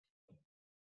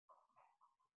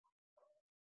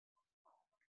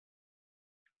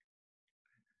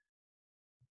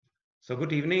So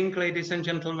good evening, ladies and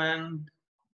gentlemen,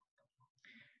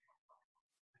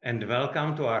 and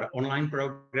welcome to our online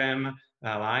program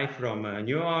live from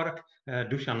New York.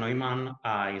 Dušan Neumann,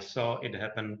 I saw it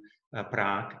happen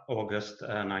Prague, August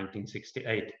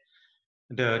 1968.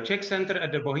 The Czech Center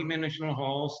at the Bohemian National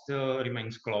Hall still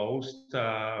remains closed.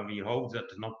 We hope that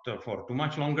not for too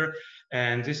much longer.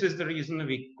 And this is the reason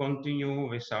we continue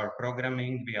with our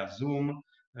programming via Zoom,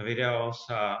 videos,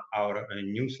 our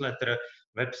newsletter,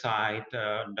 website,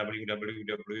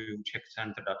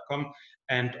 www.czechcenter.com,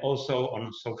 and also on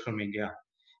social media.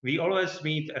 We always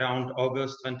meet around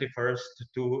August 21st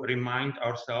to remind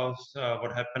ourselves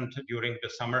what happened during the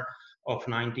summer of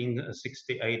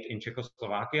 1968 in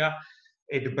Czechoslovakia.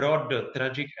 It brought the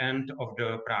tragic end of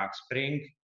the Prague Spring.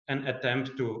 An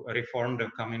attempt to reform the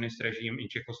communist regime in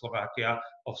Czechoslovakia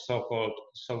of so-called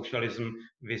socialism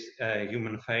with a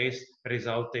human face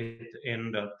resulted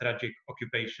in the tragic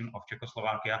occupation of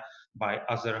Czechoslovakia by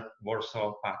other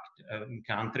Warsaw Pact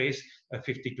countries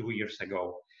 52 years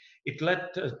ago. It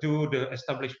led to the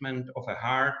establishment of a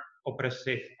hard,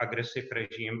 oppressive, aggressive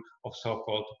regime of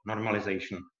so-called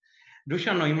normalization.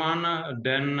 Dušan Neumann,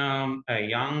 then a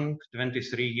young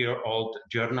 23-year-old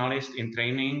journalist in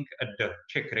training at the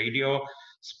Czech radio,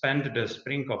 spent the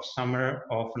spring of summer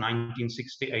of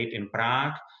 1968 in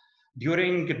Prague.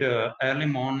 During the early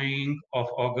morning of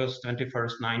August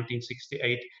 21st,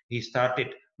 1968, he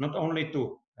started not only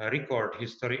to record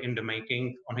history in the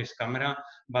making on his camera,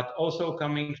 but also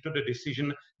coming to the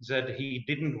decision that he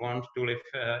didn't want to live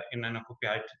in an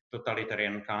occupied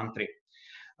totalitarian country.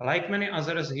 Like many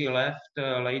others, he left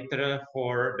later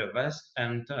for the West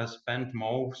and spent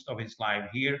most of his life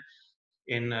here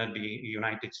in the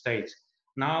United States.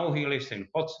 Now he lives in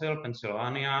Pottsville,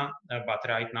 Pennsylvania, but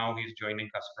right now he's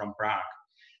joining us from Prague.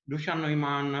 Dušan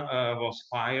Neumann was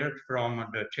fired from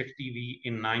the Czech TV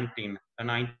in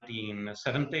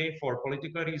 1970 for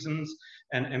political reasons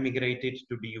and emigrated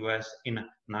to the US in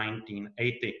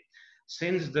 1980.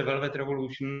 Since the Velvet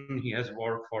Revolution, he has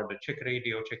worked for the Czech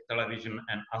radio, Czech television,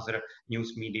 and other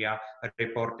news media,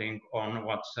 reporting on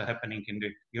what's happening in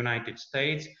the United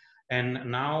States. And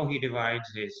now he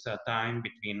divides his time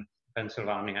between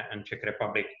Pennsylvania and Czech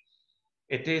Republic.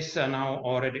 It is now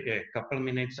already a couple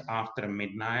minutes after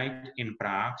midnight in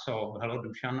Prague. So, hello,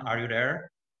 Dušan, are you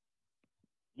there?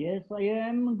 Yes, I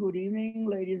am. Good evening,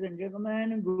 ladies and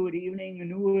gentlemen. Good evening,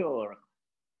 New York.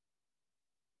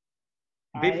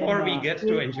 Before we get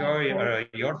to enjoy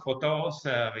your photos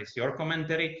with your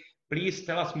commentary, please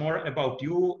tell us more about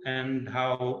you and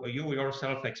how you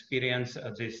yourself experienced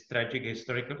this tragic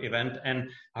historical event and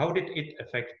how did it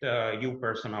affect you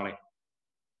personally?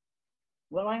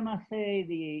 Well, I must say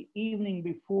the evening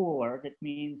before, that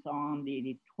means on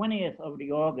the 20th of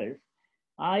the August,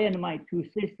 I and my two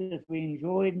sisters, we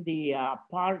enjoyed the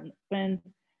apartment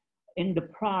in the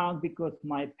Prague because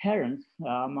my parents,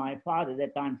 my father at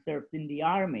that time served in the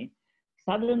army,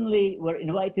 suddenly were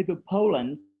invited to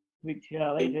Poland, which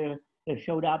later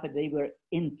showed up that they were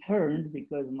interned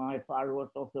because my father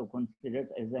was also considered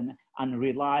as an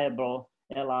unreliable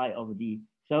ally of the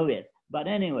Soviets. But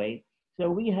anyway,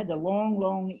 so we had a long,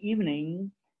 long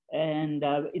evening, and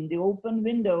in the open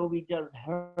window, we just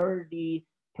heard the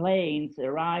planes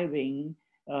arriving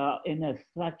in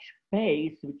such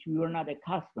pace which we were not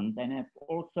accustomed, and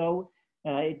also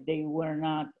they were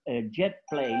not jet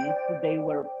planes, they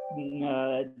were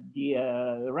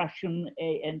the Russian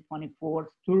AN-24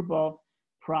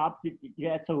 turbo-prop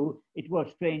jet, so it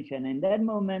was strange. And in that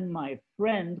moment, my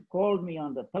friend called me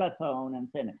on the telephone and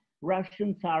said,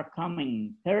 "Russians are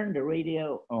coming, turn the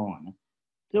radio on."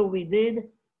 So we did,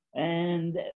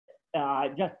 and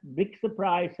just big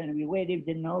surprise, and we waited,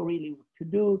 didn't know really what to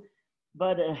do.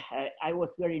 But I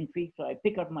was very intrigued, so I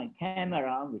picked up my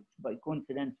camera, which by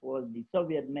coincidence was the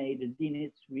Soviet-made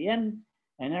Zenit 3N,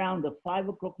 and around the 5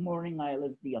 o'clock morning, I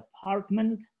left the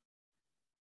apartment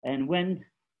and went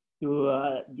to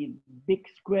the big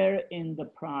square in the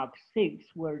Prague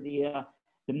 6, where the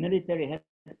military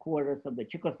headquarters of the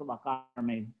Czechoslovak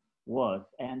army was.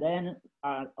 And then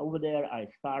over there, I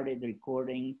started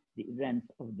recording the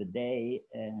events of the day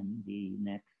and the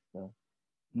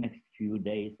next few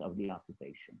days of the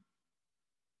occupation.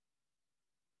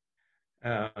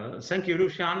 Thank you,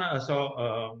 Dušan.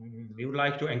 We would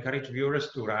like to encourage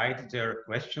viewers to write their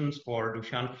questions for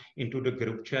Dušan into the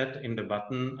group chat in the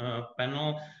button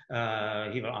panel.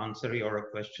 He will answer your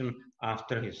question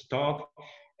after his talk.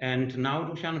 And now,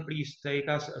 Dušan, please take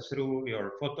us through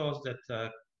your photos that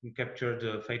captured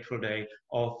the fateful day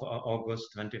of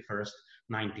August 21st,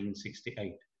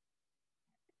 1968.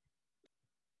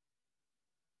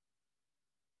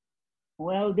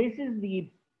 Well, this is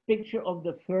the picture of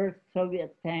the first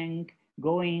Soviet tank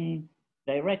going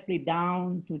directly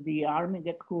down to the army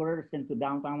headquarters and to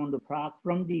downtown Prague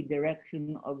from the direction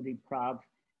of the Prague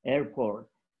airport.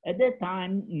 At that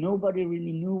time, nobody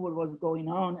really knew what was going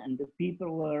on, and the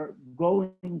people were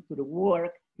going to the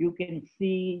work. You can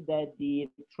see that the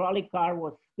trolley car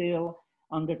was still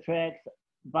on the tracks,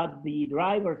 but the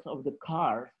drivers of the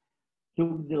cars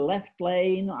took the left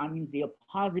lane, I mean the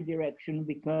opposite direction,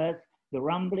 because the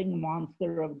rumbling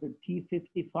monster of the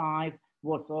T-55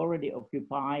 was already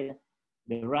occupied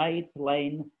the right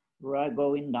lane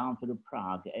going down to the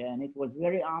Prague. And it was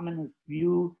very ominous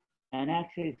view. And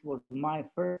actually it was my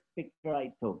first picture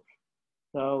I took.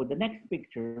 So the next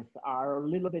pictures are a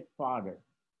little bit farther.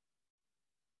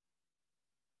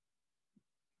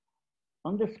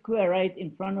 On the square right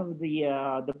in front of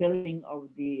the building of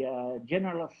the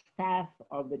general staff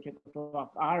of the Czechoslovak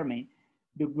army,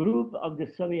 the group of the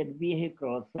Soviet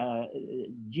vehicles,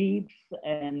 jeeps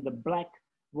and the black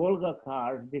Volga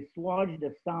cars dislodged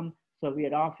some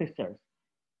Soviet officers.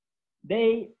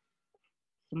 They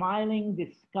smiling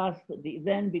discussed the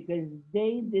event because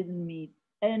they didn't meet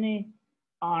any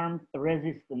armed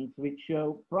resistance, which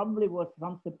probably was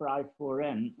some surprise for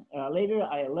them. Later,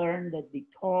 I learned that the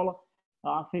tall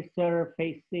officer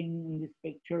facing in this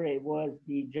picture, it was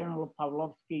the General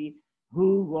Pavlovsky,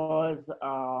 who was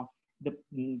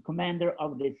the commander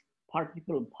of this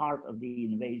particular part of the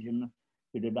invasion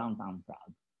to the downtown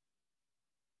Prague.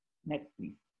 Next,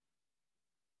 please.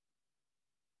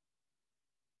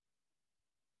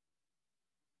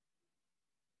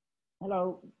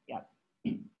 Hello, yeah.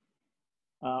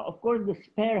 Of course, the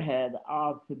spearhead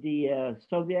of the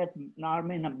Soviet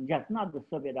army, just not the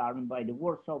Soviet army, by the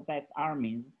Warsaw Pact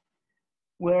armies,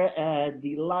 were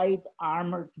the light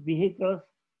armored vehicles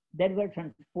that were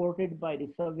transported by the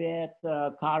Soviet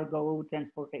cargo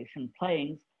transportation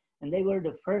planes. And they were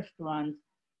the first ones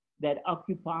that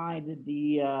occupied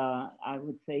the, I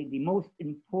would say, the most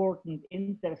important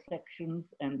intersections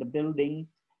and the buildings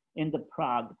in the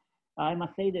Prague. I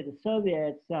must say that the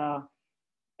Soviets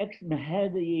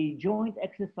had a joint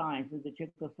exercise with the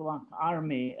Czechoslovak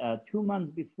army 2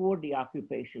 months before the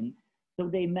occupation. So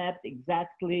they mapped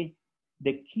exactly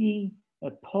the key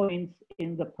points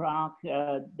in the Prague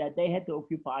that they had to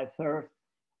occupy first,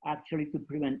 actually to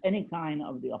prevent any kind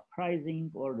of the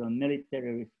uprising or the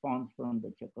military response from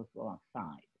the Czechoslovak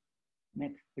side.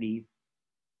 Next, please.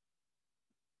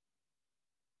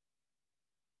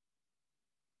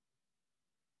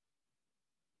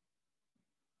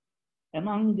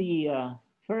 Among the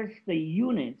first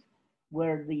units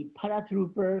were the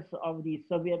paratroopers of the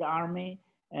Soviet army.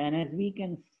 And as we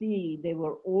can see, they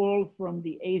were all from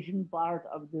the Asian part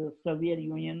of the Soviet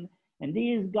Union. And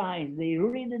these guys, they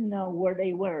really didn't know where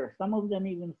they were. Some of them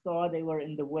even thought they were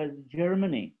in the West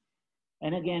Germany.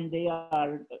 And again, they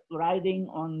are riding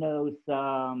on those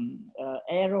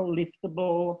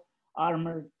aero-liftable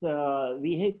armored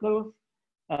vehicles.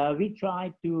 We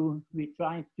tried to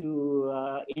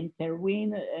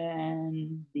intervene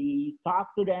and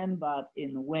talk to them, but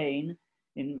in vain.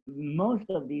 And most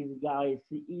of these guys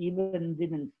even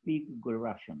didn't speak good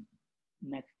Russian.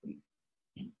 Next, please.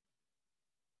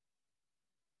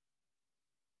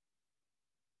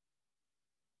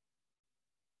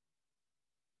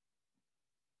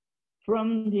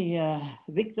 From the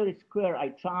Victory Square, I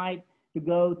tried to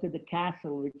go to the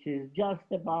castle, which is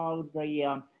just about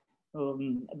a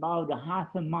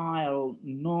half a mile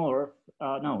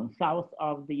south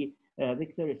of the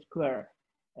Victory Square.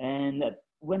 And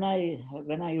when I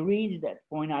reached that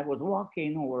point, I was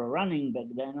walking or running back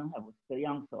then. I was still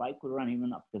young, so I could run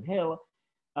even up the hill.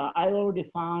 I already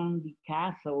found the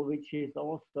castle, which is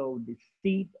also the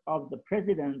seat of the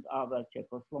president of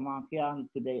Czechoslovakia and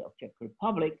today of Czech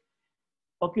Republic,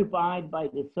 occupied by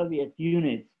the Soviet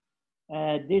units.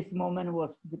 This moment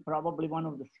was probably one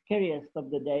of the scariest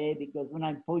of the day, because when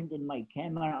I pointed my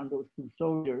camera on those two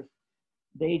soldiers,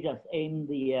 they just aimed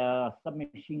the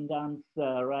submachine guns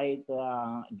right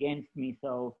against me.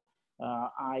 So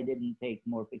I didn't take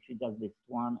more pictures, just this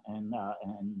one, and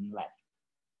left.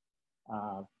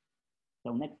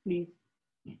 So next, please.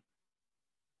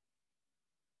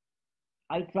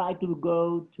 I tried to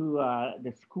go to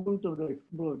the School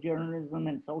of Journalism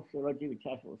and Sociology, which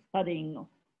I was studying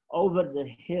over the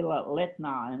hill at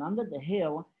Letna. And under the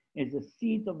hill is the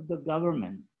seat of the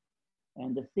government.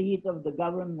 And the seat of the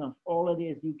government of all it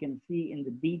is, you can see in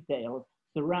the details,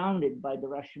 surrounded by the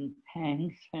Russian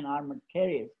tanks and armored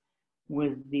carriers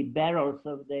with the barrels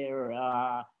of their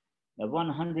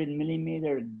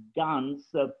 100mm guns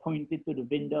pointed to the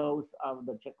windows of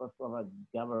the Czechoslovak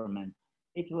government.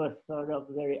 It was sort of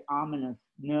very ominous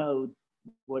note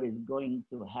what is going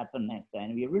to happen next.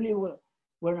 And we really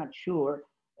were not sure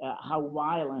how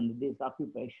violent this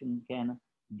occupation can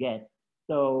get.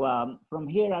 So from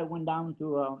here, I went down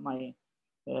to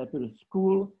to the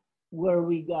school, where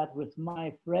we got with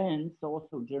my friends,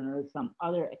 also journalists, some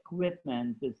other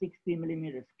equipment, the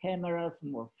 60mm cameras,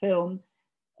 more film.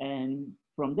 And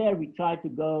from there, we tried to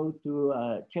go to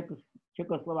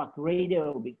Czechoslovak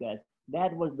radio, because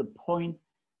that was the point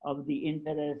of the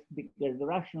interest, because the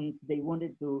Russians, they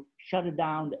wanted to shut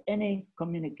down any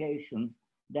communication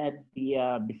that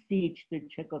the besieged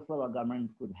Czechoslovak government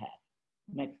could have.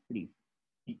 Next, please.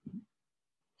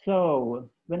 So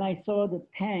when I saw the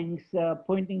tanks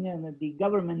pointing at the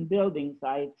government buildings,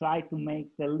 I tried to make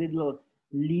a little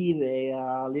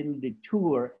little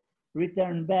detour,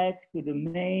 return back to the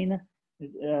main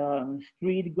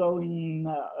street,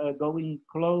 going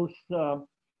close to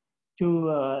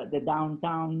the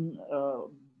downtown,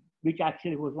 which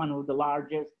actually was one of the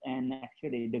largest, and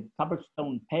actually the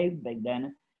cobblestone paved back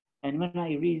then. And when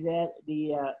I read that,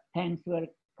 the tanks were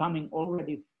coming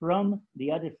already from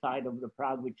the other side of the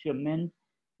Prague, which meant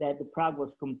that the Prague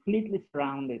was completely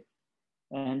surrounded.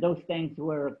 And those tanks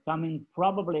were coming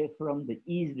probably from the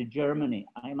East Germany.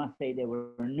 I must say there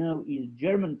were no East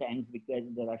German tanks, because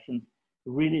the Russians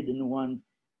really didn't want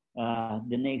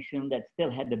the nation that still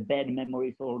had the bad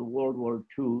memories of World War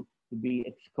II to be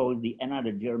exposed to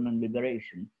another German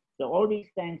liberation. So all these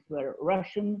tanks were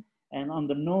Russian, and on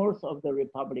the north of the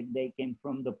Republic, they came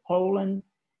from the Poland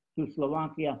to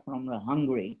Slovakia, from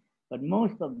Hungary. But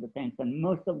most of the tanks and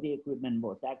most of the equipment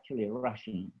was actually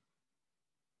Russian.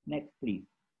 Next, please.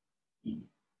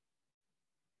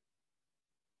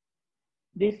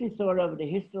 This is sort of the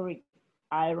historic,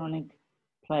 ironic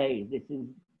place. This is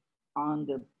on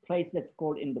the place that's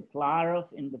called in the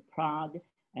Klarov, in the Prague,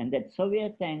 and that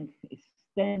Soviet tank is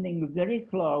standing very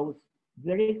close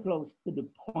to the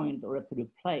point, or to the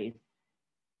place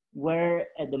where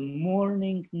at the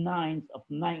morning 9th of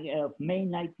May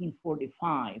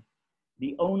 1945,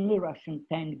 the only Russian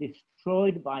tank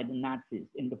destroyed by the Nazis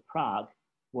in the Prague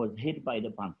was hit by the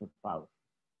Panzerfaust.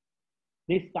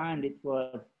 This time it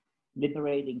was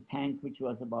liberating tank, which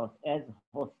was about as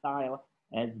hostile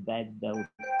as back those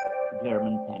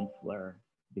German tanks were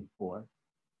before.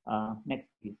 Next,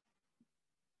 please.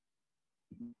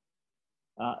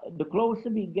 The closer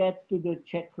we get to the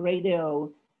Czech radio,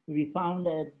 we found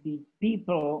that the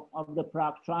people of the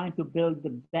Prague trying to build the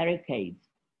barricades.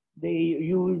 They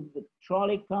used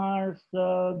trolley cars,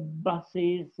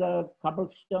 buses,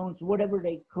 cobblestones, whatever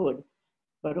they could.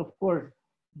 But of course,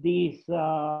 these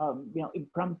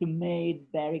impromptu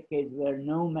made barricades were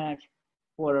no match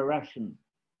for a Russian.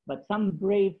 But some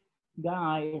brave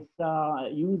guys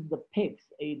used the picks.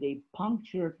 They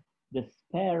punctured the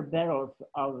spare barrels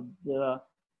of the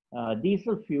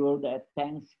diesel fuel that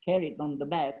tanks carried on the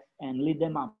backs and lit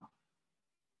them up.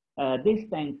 This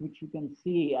tank, which you can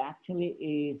see, actually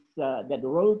is that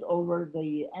rolled over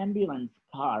the ambulance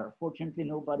car. Fortunately,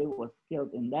 nobody was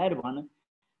killed in that one.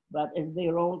 But as they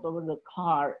rolled over the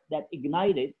car, that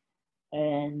ignited,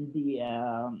 and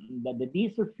the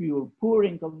diesel fuel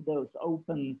pouring of those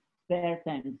open spare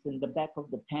tanks in the back of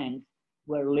the tanks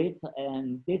were lit.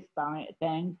 And this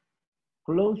tank,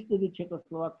 close to the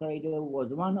Czechoslovak radio,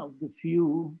 was one of the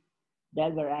few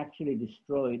that were actually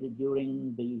destroyed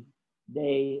during the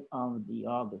day of the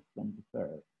August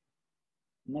 23rd.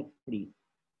 Next, please.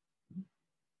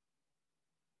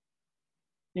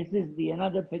 This is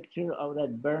another picture of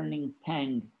that burning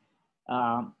tank.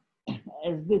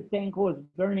 As the tank was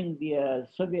burning, the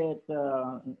Soviet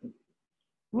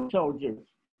soldiers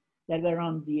that were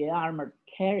on the armored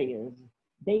carriers,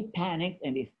 they panicked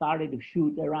and they started to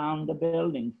shoot around the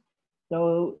buildings.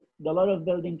 So a lot of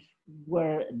buildings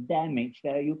were damaged.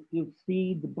 You could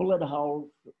see the bullet holes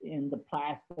in the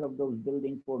plaster of those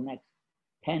buildings for next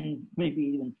 10, maybe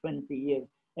even 20 years,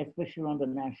 especially on the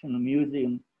National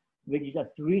Museum, which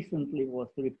just recently was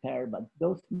repaired. But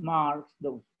those marks,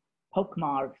 those poke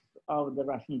marks of the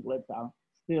Russian bullets are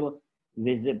still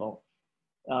visible.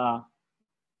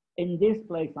 In this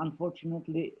place,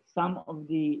 unfortunately, some of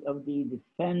the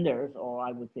defenders, or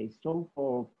I would say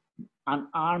so-called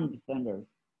unarmed defenders,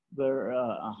 were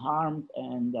harmed,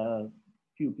 and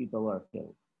few people were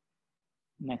killed.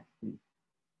 Next, please.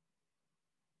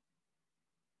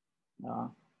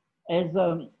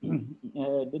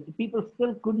 The people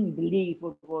still couldn't believe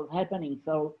what was happening,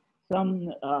 so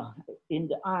some in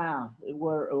the aisle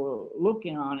were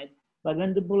looking on it. But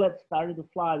when the bullets started to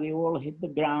fly, they all hit the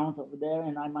ground over there,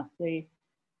 and I must say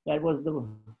that was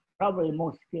probably the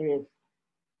most scariest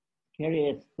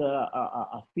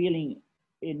feeling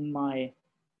in my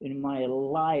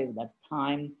life that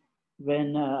time,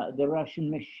 when the Russian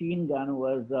machine gun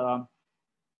was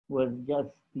just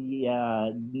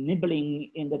nibbling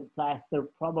in the plaster,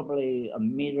 probably a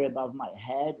meter above my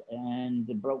head, and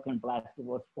the broken plaster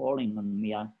was falling on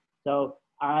me. So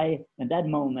in that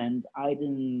moment, I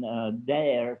didn't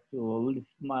dare to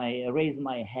raise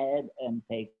my head and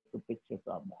take the pictures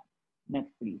of that.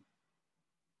 Next, please.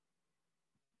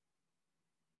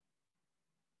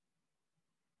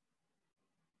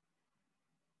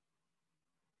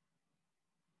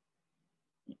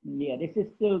 Yeah, this is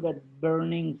still that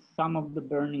burning, some of the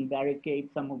burning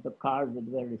barricades, some of the cars that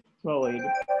were destroyed.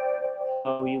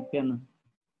 So you can,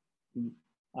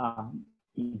 uh,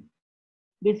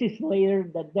 this is later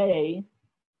that day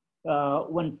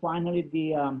when finally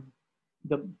the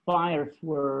fires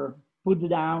were put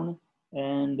down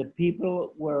and the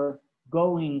people were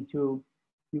going to,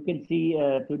 you can see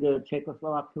to the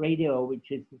Czechoslovak radio,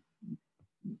 which is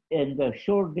in the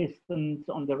short distance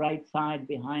on the right side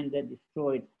behind the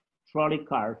destroyed trolley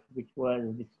cars, which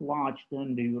was dislodged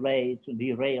and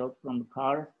derailed from the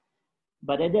cars.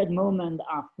 But at that moment,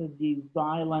 after the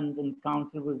violent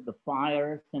encounter with the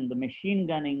fires and the machine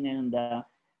gunning and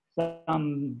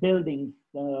some buildings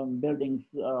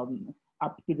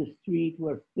up to the street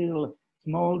were still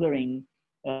smoldering,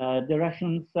 the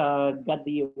Russians got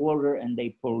the order and they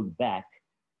pulled back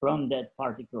from that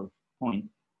particular point.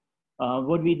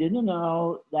 What we didn't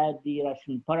know that the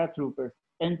Russian paratroopers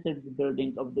entered the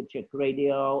building of the Czech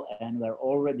radio and were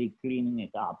already cleaning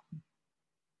it up.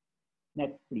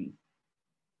 Next, please.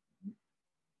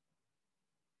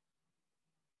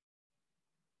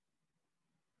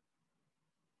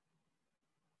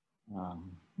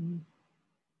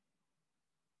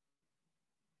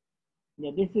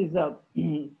 Yeah, this is a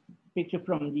picture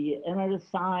from the another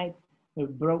side, a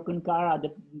broken car.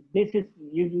 This is,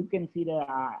 you can see that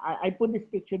I put this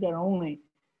picture there only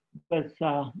because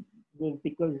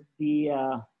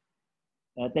the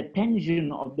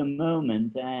tension of the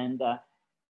moment, and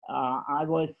I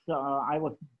was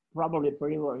probably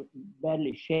pretty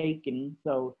badly shaken,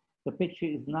 so the picture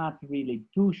is not really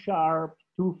too sharp,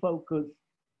 too focused,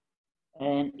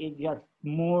 and it just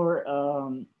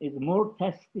is more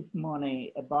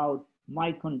testimony about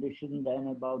my condition than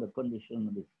about the condition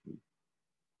of the street.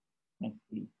 Next,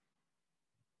 please.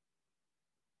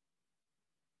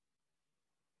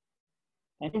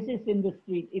 And this is in the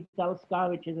street Italska,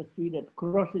 which is a street that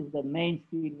crosses the main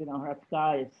street.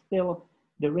 Vinohradska is still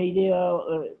the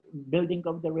radio building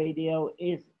of the radio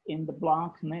is in the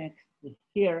blocks next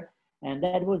here. And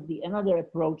that was the another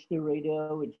approach to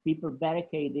radio, which people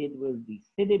barricaded with the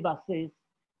city buses.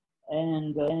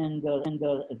 And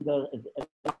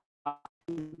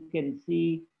you can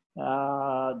see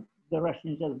the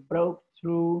Russians just broke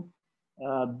through,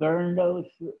 burned those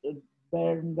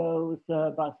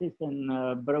buses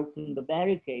and broken the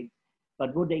barricades.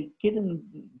 But what they did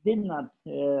not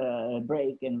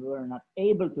break and were not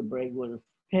able to break was the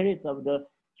spirit of the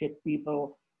Czech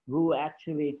people, who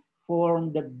actually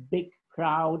formed a big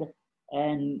crowd.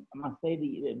 And I must say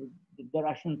the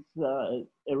Russians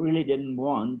really didn't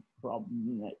want to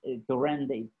run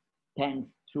the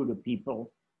tanks through the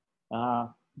people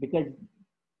because,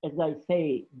 as I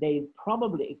say, they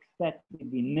probably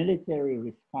expected the military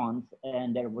response,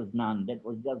 and there was none. That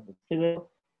was just the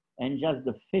civil and just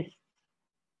the fists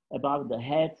above the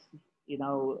heads,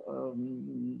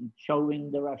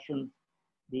 showing the Russians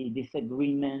the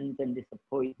disagreement and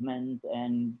disappointment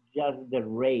and just the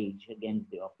rage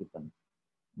against the occupants.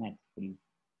 Next, please.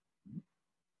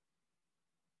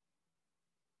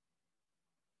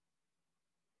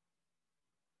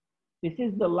 This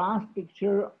is the last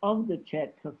picture of the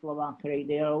Czechoslovak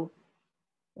radio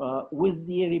with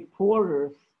the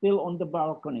reporters still on the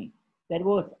balcony. That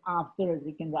was after, as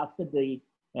you can, after the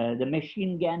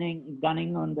machine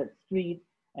gunning on the street.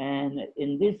 And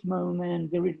in this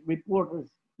moment, the reporters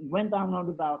went down on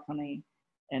the balcony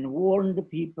and warned the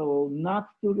people not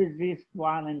to resist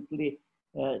violently.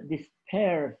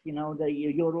 Despair,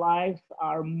 your lives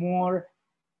are more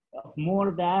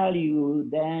value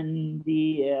than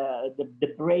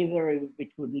the bravery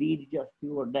which would lead just to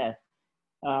your death.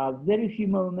 Very few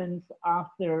moments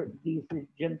after these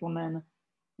gentlemen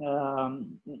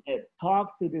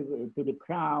talked to the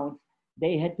crowds,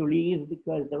 they had to leave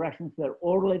because the Russians were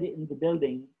already in the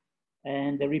building,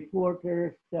 and the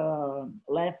reporters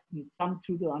left, some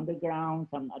through the underground,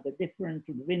 some other different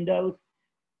through the windows.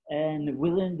 And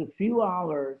within the few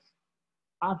hours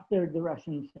after the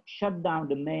Russians shut down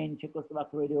the main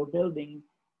Czechoslovak radio building,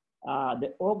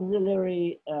 the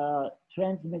auxiliary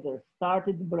transmitter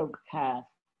started the broadcast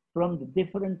from the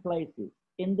different places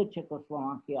in the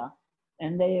Czechoslovakia.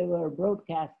 and they were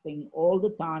broadcasting all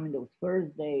the time in those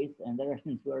first days, and the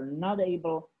Russians were not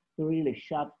able to really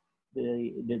shut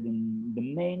the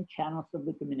main channels of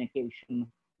the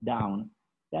communication down.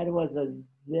 That was a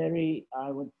very,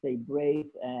 I would say, brave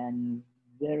and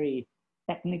very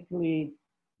technically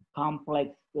complex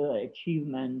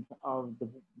achievement of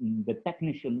the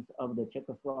technicians of the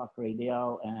Czechoslovak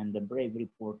radio and the brave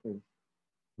reporters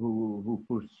who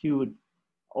pursued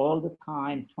all the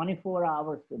time, 24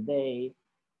 hours a day,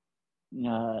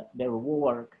 their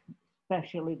work,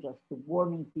 especially just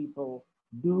warning people,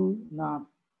 do not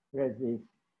resist,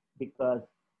 because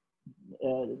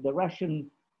the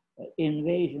Russian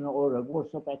invasion or the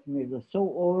Warsaw Pact was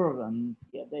so overwhelming.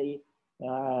 Yeah,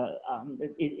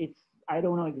 it's I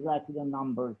don't know exactly the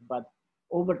numbers, but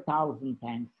over 1,000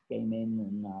 tanks came in,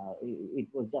 and it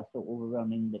was just so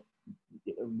overwhelming that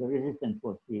the resistance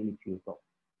was really futile.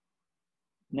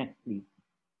 Next, please.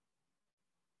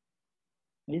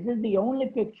 This is the only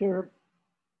picture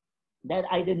that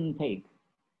I didn't take.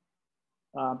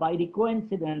 By the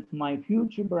coincidence, my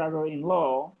future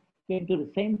brother-in-law came to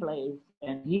the same place,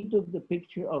 and he took the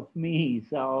picture of me.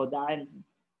 So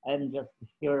I'm just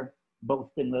here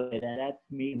boasting that that's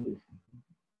me who's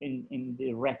in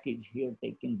the wreckage here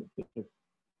taking the pictures.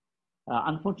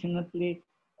 Unfortunately,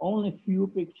 only few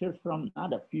pictures from,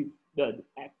 not a few,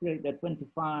 actually the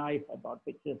 25 about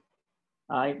pictures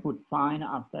I could find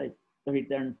after I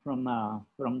returned from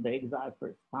the exile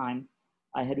first time.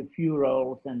 I had a few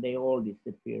rolls and they all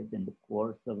disappeared in the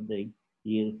course of the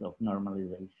years of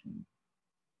normalization.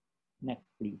 Next,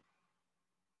 please.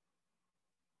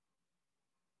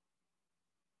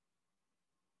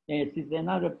 This is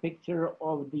another picture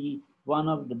of one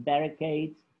of the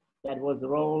barricades that was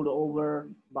rolled over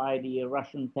by the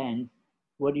Russian tanks.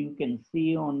 What you can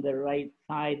see on the right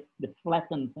side, the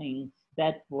flattened things,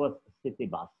 that was a city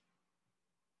bus.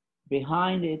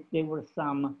 Behind it, there were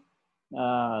some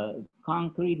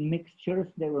concrete mixtures.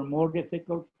 They were more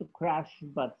difficult to crash,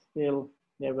 but still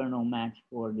there were no match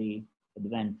for the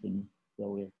advancing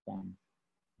Soviet tanks.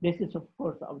 This is, of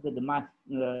course, of the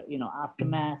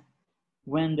aftermath,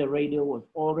 when the radio was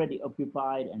already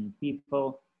occupied and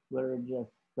people were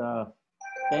just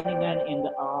standing there in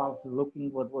the aisles,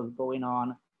 looking what was going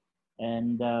on,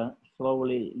 and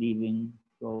slowly leaving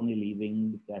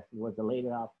because it was a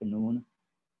later afternoon,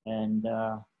 and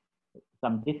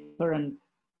some different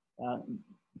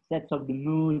sets of the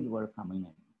moods were coming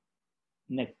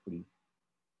in. Next, please.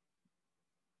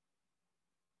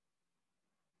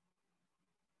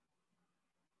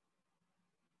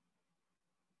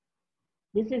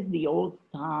 This is the old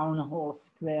town hall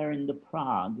square in the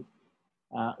Prague,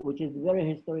 which is a very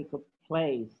historical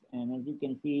place. And as you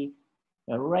can see,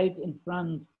 right in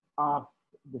front of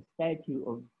the statue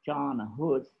of John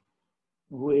Hus,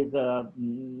 who is a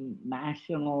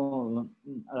national,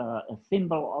 a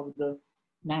symbol of the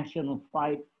national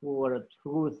fight for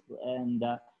truth and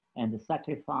the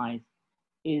sacrifice,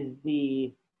 is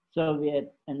the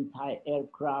Soviet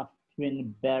anti-aircraft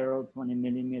twin-barrel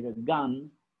 20mm gun.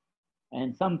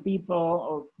 And some people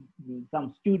or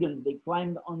some students, they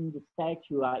climbed on the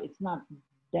statue. It's not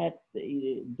that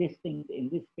distinct in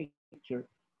this picture,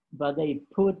 but they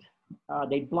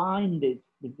blinded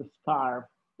with the scarf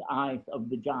the eyes of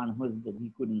the John Hus, that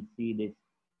he couldn't see this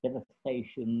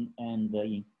devastation and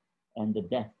the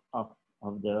death of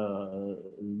the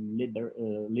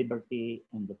liberty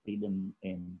and the freedom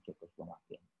in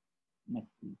Czechoslovakia.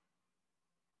 Next, please.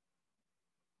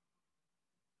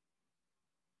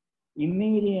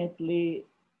 Immediately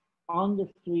on the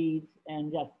streets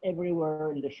and just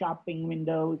everywhere in the shopping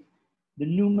windows, the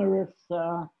numerous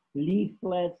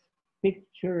leaflets,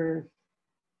 pictures,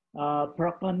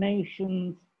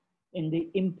 proclamations in the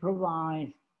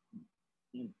improvised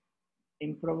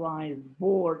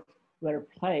boards were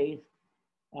placed,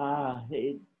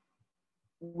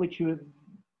 which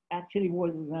actually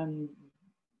was,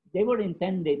 they were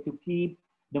intended to keep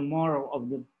the morale of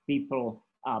the people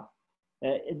up.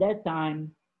 At that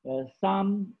time,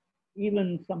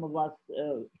 even some of us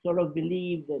sort of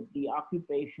believed that the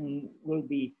occupation will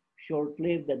be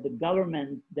short-lived, that the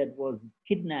government that was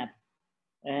kidnapped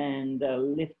and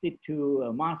lifted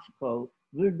to Moscow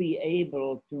will be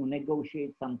able to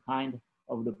negotiate some kind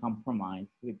of the compromise,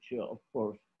 which of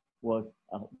course was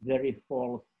a very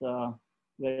false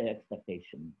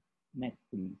expectation. Next,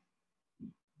 please.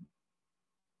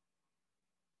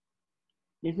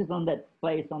 This is on that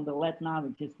place on the left now,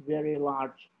 which is very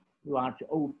large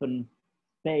open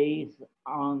space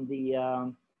on the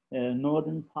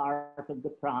northern part of the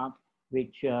Prague,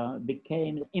 which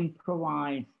became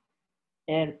improvised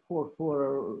airport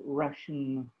for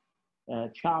Russian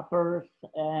choppers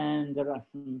and the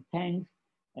Russian tanks.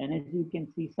 And as you can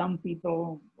see, some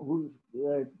people who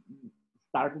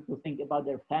started to think about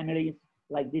their families,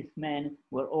 like this man,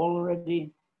 were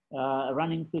already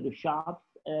running to the shops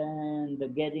and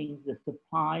getting the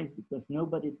supplies because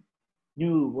nobody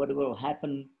knew what will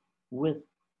happen with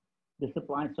the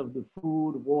supplies of the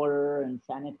food, water, and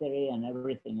sanitary and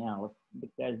everything else,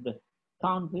 because the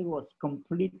country was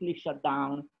completely shut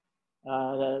down.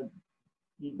 There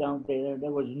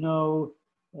was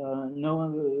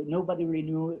nobody really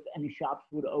knew if any shops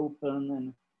would open,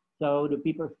 and so the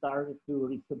people started to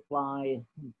resupply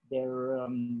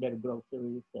their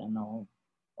groceries and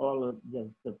all of the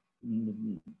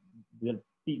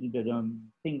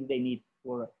things they need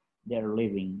for their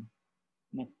living.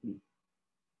 Next, please.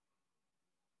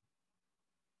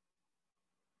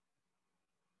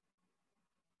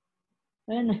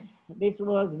 And this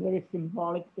was a very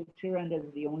symbolic picture, and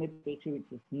it's the only picture which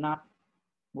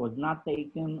was not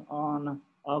taken on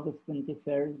August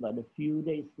 21st, but a few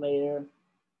days later,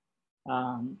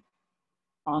 on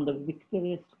the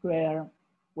Victory Square,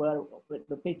 where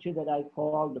the picture that I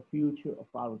call the future of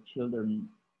our children,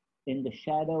 in the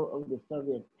shadow of the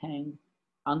Soviet tank,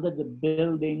 under the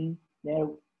building, there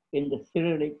in the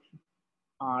Cyrillic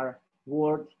are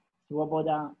words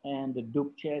Svoboda and the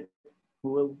Dubček,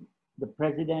 who the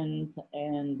president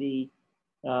and the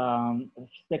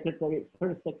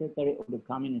first secretary of the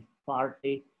Communist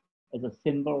Party, as a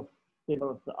symbols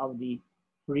of the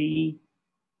free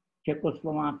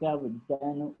Czechoslovakia, which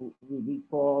then we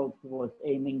called was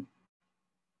aiming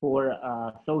for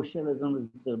socialism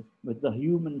with the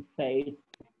human face,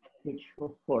 which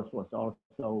of course was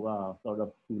also sort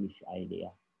of foolish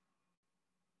idea.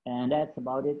 And that's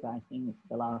about it. I think it's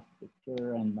the last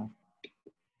picture, and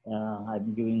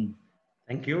I'm giving.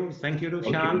 Thank you,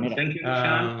 Dušan. Thank you,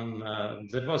 Dušan.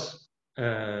 That was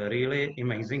really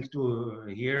amazing to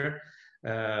hear.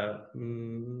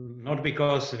 Not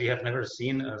because we have never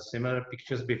seen similar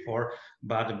pictures before,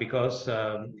 but because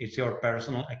it's your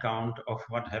personal account of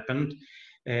what happened.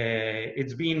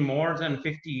 It's been more than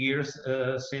 50 years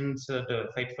since the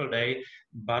fateful day,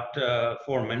 but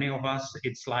for many of us,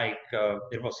 it's like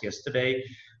it was yesterday.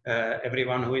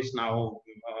 Everyone who is now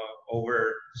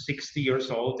over 60 years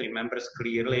old remembers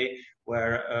clearly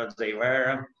where they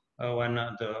were when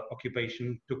the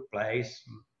occupation took place.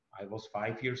 I was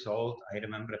 5 years old. I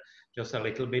remember just a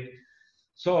little bit.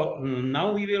 So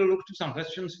now we will look to some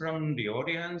questions from the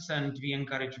audience, and we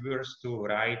encourage viewers to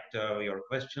write your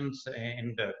questions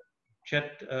in the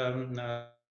chat,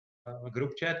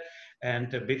 group chat.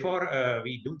 And before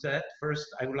we do that,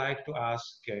 first I would like to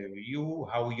ask you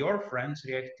how your friends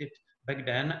reacted back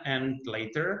then and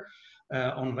later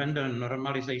on when the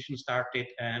normalization started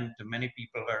and many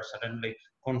people were suddenly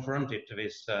confronted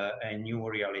with a new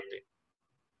reality.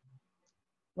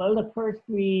 Well, the first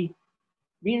week,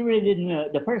 we really didn't know.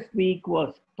 The first week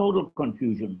was total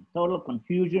confusion.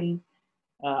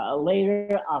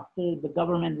 Later, after the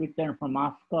government returned from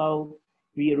Moscow,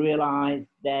 we realized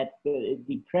that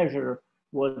the pressure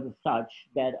was such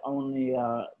that only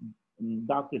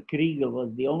Dr. Krieger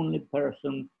was the only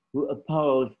person who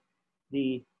opposed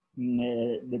the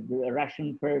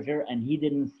Russian pressure, and he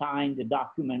didn't sign the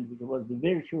document, which was the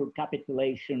virtual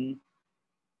capitulation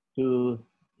to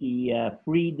the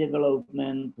free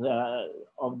development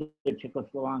of the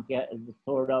Czechoslovakia as a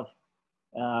sort of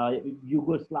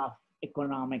Yugoslav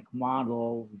economic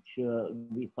model, which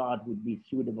we thought would be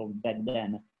suitable back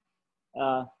then.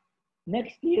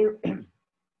 Next year,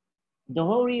 the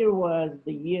whole year was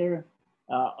the year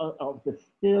of the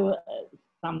still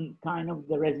some kind of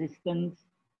the resistance,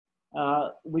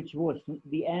 which was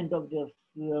the end of this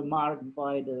marked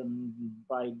by the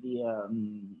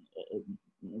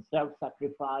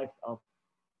self-sacrifice of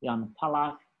Jan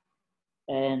Palach.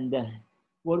 And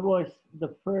what was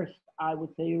the first, I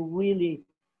would say,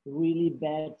 really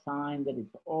bad sign that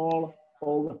it's all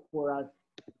over for us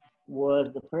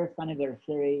was the first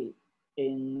anniversary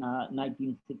in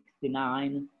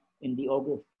 1969, in the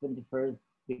August 21st,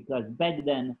 because back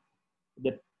then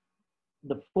the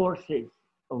forces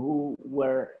who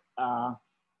were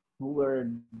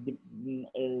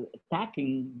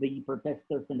attacking the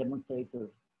protesters and demonstrators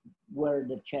were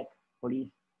the Czech police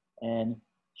and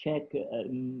Czech,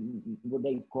 what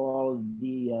they call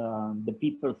the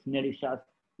People's Militias,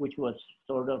 which was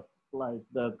sort of like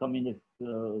the Communist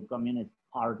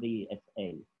Party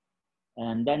SA.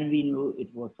 And then we knew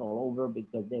it was all over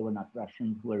because they were not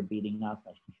Russians who were beating us,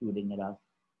 shooting at us.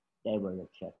 They were the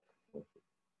Czech forces.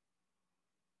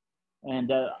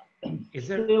 And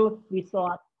still, we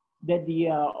thought that the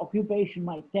occupation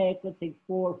might take, let's say,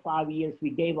 4 or 5 years.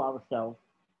 We gave ourselves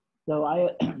So I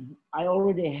I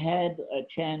already had a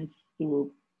chance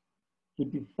to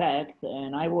defect,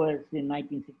 and I was in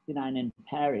 1969 in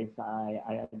Paris.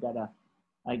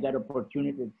 I got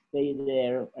opportunity to stay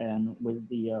there and with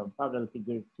the Pavel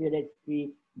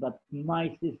Figueiredo, but my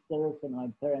sisters and my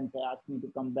parents asked me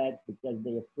to come back because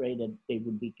they afraid that they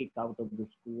would be kicked out of the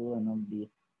school and of the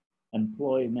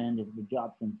employment, of the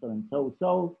jobs and so on.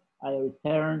 So I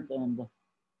returned, and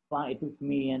it took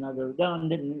me another, then,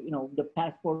 the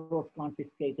passport was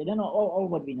confiscated, and all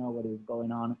what we know what is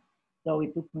going on. So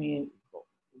it took me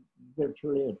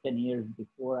virtually 10 years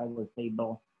before I was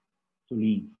able to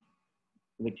leave,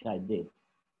 which I did.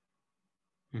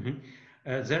 Mm-hmm.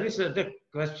 There is the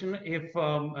question, if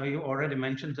you already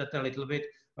mentioned that a little bit,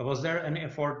 was there any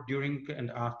effort during and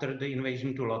after the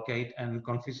invasion to locate and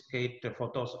confiscate the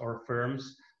photos or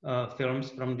films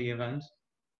from the events?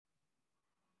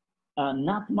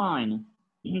 Not mine,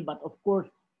 but of course,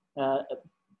 a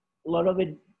lot of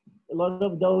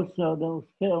those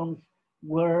films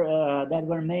were that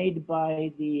were made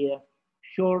by the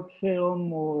short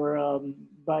film or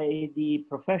by the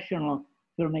professional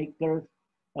filmmakers.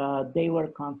 They were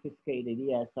confiscated,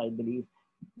 yes, I believe.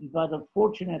 But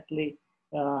unfortunately,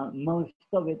 most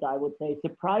of it, I would say,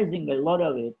 surprising, a lot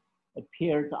of it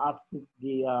appeared after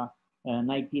the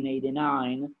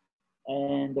 1989,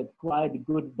 and quite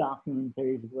good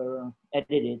documentaries were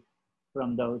edited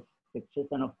from those pictures.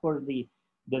 And of course, the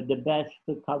best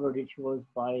coverage was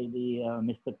by the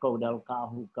Mr. Koudelka,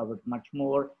 who covered much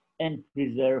more and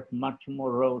preserved much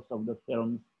more rolls of the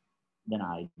films than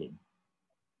I did.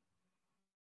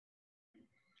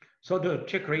 So the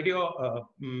Czech radio,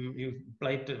 you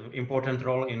played an important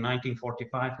role in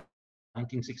 1945,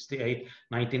 1968,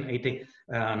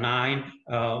 1989.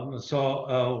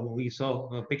 We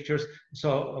saw pictures.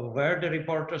 So were the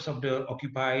reporters of the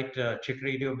occupied Czech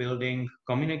radio building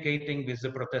communicating with the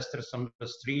protesters on the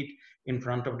street in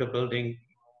front of the building?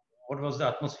 What was the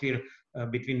atmosphere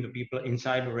between the people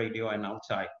inside the radio and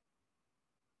outside?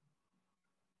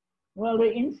 Well,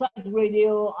 the inside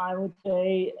radio, I would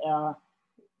say,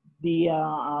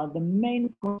 the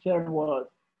main concern was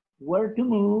where to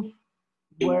move,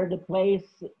 where the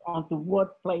place, onto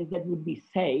what place that would be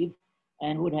safe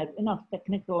and would have enough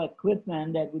technical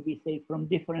equipment that would be safe from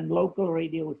different local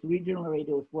radios, regional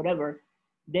radios, whatever,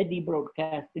 that the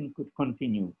broadcasting could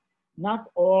continue.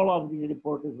 Not all of these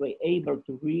reporters were able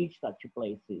to reach such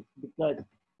places because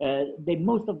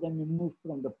most of them moved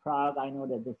from the Prague. I know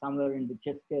that somewhere in the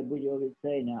České Budějovice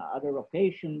and other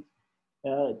locations,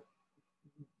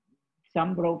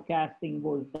 some broadcasting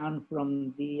was done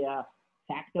from the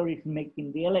factories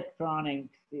making the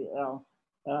electronics.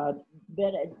 That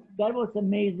was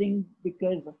amazing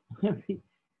because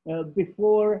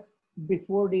before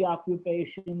the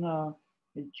occupation,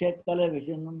 Czech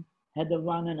television had the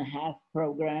 1.5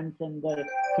 programs, and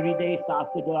 3 days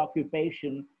after the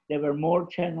occupation, there were more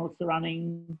channels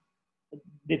running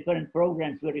different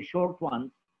programs, very short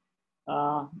ones.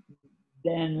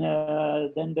 Than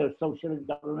the socialist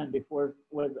government before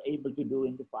was able to do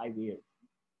in the 5 years.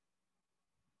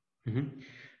 Mm-hmm.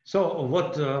 So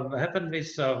what happened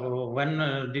with, when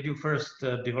did you first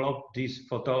develop these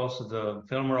photos, the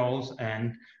film rolls,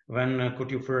 and when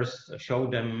could you first show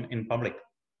them in public?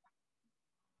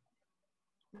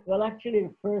 Well, actually,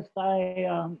 first I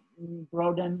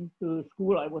brought them to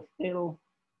school. I was still,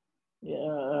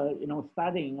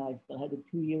 studying. I still had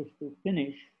 2 years to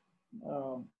finish.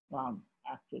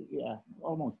 Actually, yeah,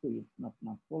 almost 2 years,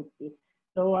 not full 2 years.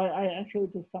 So I actually,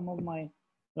 to some of my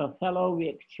fellow, we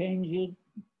exchanged it.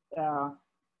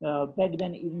 Back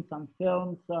then, even some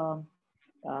films, the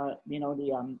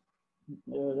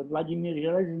Vladimir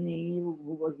Železný,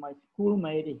 who was my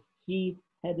schoolmate, he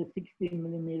had a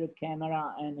 16mm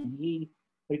camera and he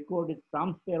recorded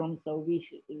some films. So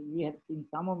we have seen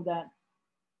some of that,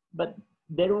 but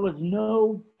there was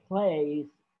no place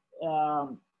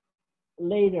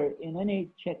later in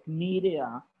any Czech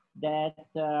media that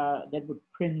would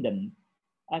print them.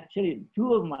 Actually,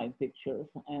 2 of my pictures,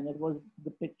 and it was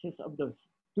the pictures of the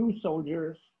 2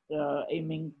 soldiers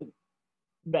aiming the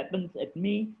weapons at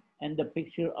me, and the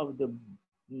picture of the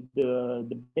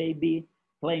baby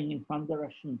playing in front of the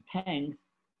Russian tanks,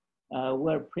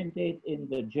 were printed in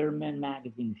the German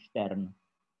magazine Stern.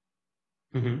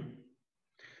 Mm-hmm.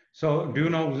 So do you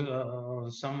know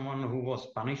someone who was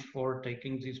punished for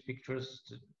taking these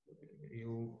pictures?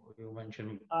 You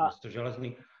mentioned Mr.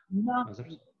 Železný.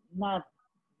 Not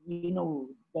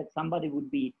that somebody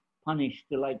would be punished,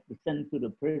 like sent to the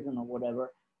prison or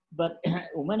whatever. But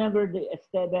whenever the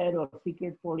STB or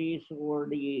secret police or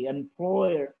the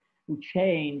employer who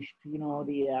changed,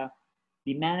 the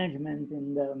the management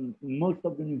in most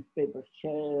of the newspapers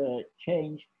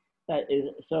changed. That is,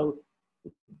 so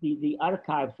the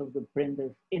archives of the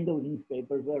printers in those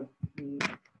newspapers were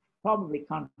probably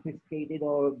confiscated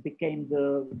or became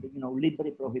the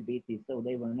libri prohibiti, so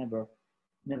they were never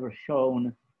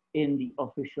shown in the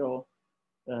official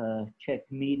Czech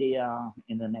media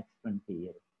in the next 20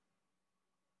 years.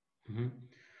 Mm-hmm.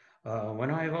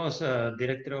 When I was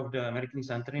director of the American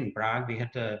Center in Prague, we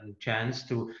had a chance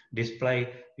to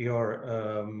display your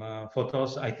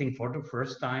photos, I think, for the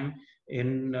first time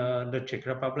in the Czech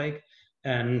Republic.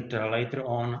 And later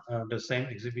on, the same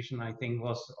exhibition, I think,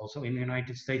 was also in the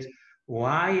United States.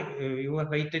 Why you have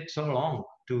waited so long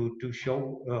to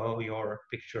show your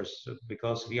pictures?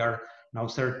 Because we are now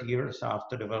 30 years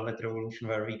after the Velvet Revolution,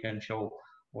 where we can show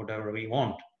whatever we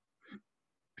want.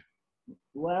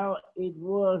 Well, it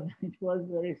was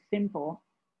very simple.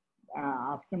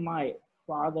 After my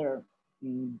father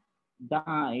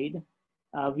died,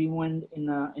 we went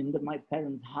into my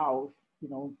parents' house,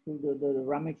 through the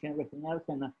rummage and everything else,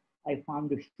 and I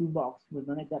found a shoebox with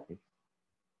the negatives.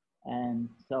 And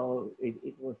so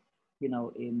it was, in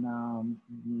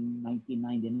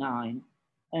 1999,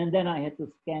 and then I had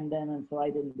to scan them, and so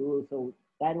I didn't do it. So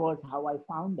that was how I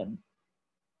found them.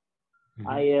 Mm-hmm.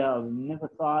 I never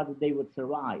thought that they would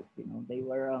survive. They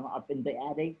were up in the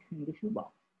attic in the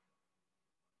shoebox.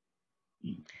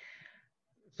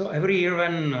 So every year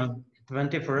when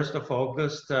 21st of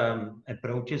August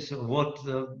approaches, what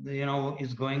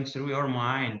is going through your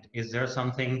mind? Is there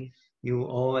something you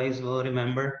always will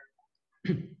remember?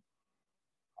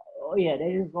 Oh yeah,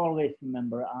 there is always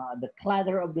remember the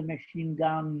clatter of the machine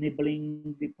gun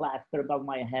nibbling the plaster above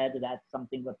my head. That's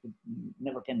something that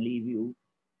never can leave you.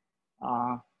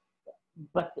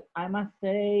 But I must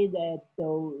say that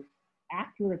those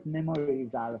accurate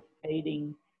memories are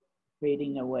fading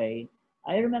away.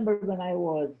 I remember when I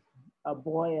was a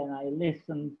boy and I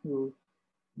listened to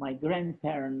my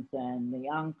grandparents and the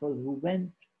uncles who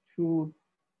went through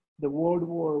the World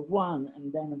War I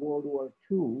and then World War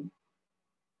II.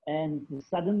 And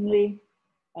suddenly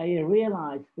I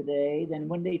realized today that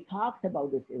when they talked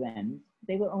about this event,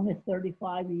 they were only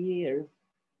 35 years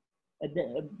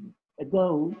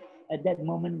ago at that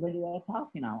moment when we are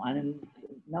talking now. And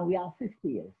now we are 50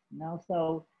 years now.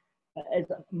 So as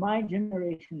my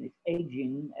generation is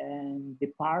aging and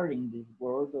departing this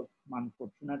world,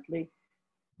 unfortunately,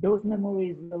 those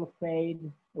memories will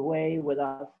fade away with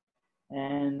us.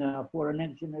 And for the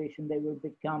next generation, they will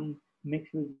become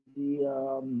mixed with the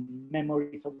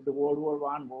memories of the World War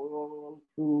I, World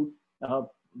War II,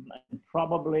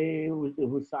 probably with the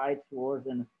Hussite wars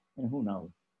and who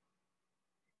knows.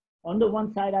 On the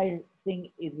one side, I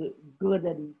think it's good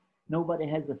that nobody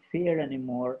has a fear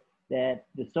anymore that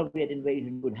the Soviet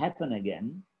invasion would happen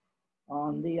again.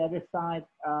 On the other side,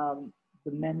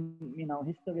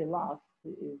 history lost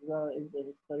is the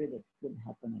history that could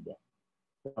happen again.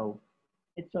 So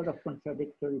it's sort of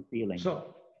contradictory feeling.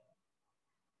 So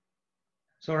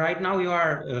right now you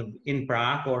are in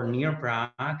Prague or near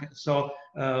Prague. So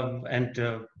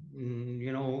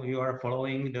you are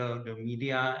following the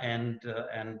media and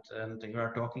you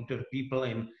are talking to the people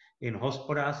in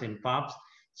hospodas, in pubs.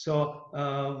 So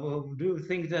do you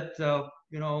think that the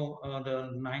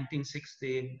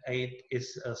 1968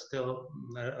 is still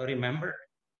remembered?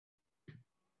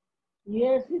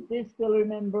 Yes, it is still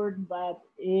remembered, but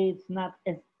it's not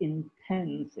as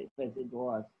intensive as it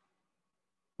was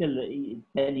still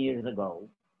 10 years ago,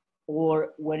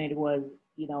 or when it was,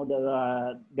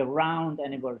 the round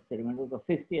anniversary, when it was the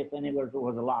 50th anniversary,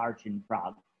 was large in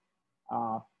Prague.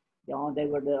 They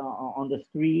were on the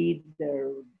streets.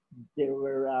 There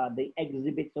were the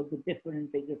exhibits of the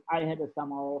different pictures. I had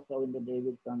some also in the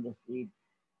Davids on the street.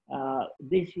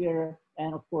 This year,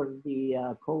 and of course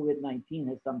the COVID-19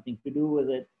 has something to do with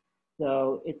it,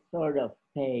 so it's sort of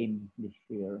tame this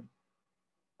year.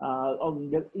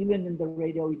 Even in the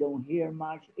radio, we don't hear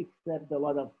much except a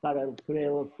lot of Karel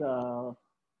Kryll's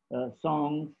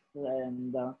songs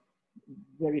and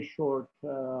very short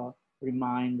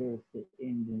reminders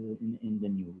in the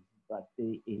news. But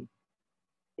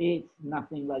it's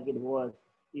nothing like it was,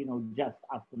 just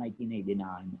after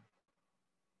 1989.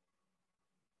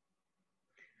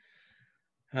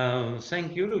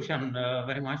 Thank you, Dušan,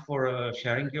 very much for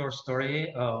sharing your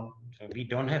story. We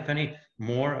don't have any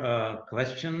more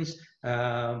questions,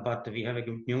 but we have a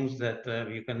good news that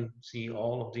you can see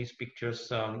all of these pictures,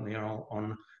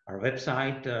 on our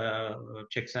website,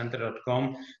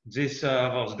 czechcenter.com. This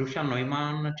was Dušan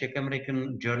Neumann,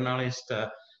 Czech-American journalist,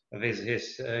 with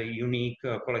his unique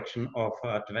collection of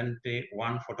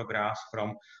 21 photographs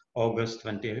from August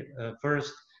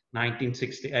 21st,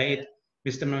 1968.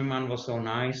 Mr. Neumann was so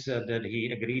nice that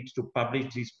he agreed to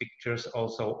publish these pictures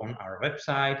also on our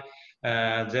website.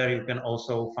 There you can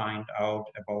also find out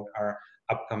about our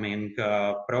upcoming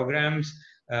programs.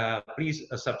 Please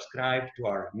subscribe to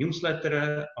our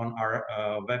newsletter on our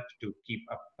web to keep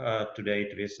up to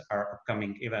date with our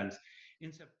upcoming events.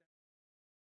 In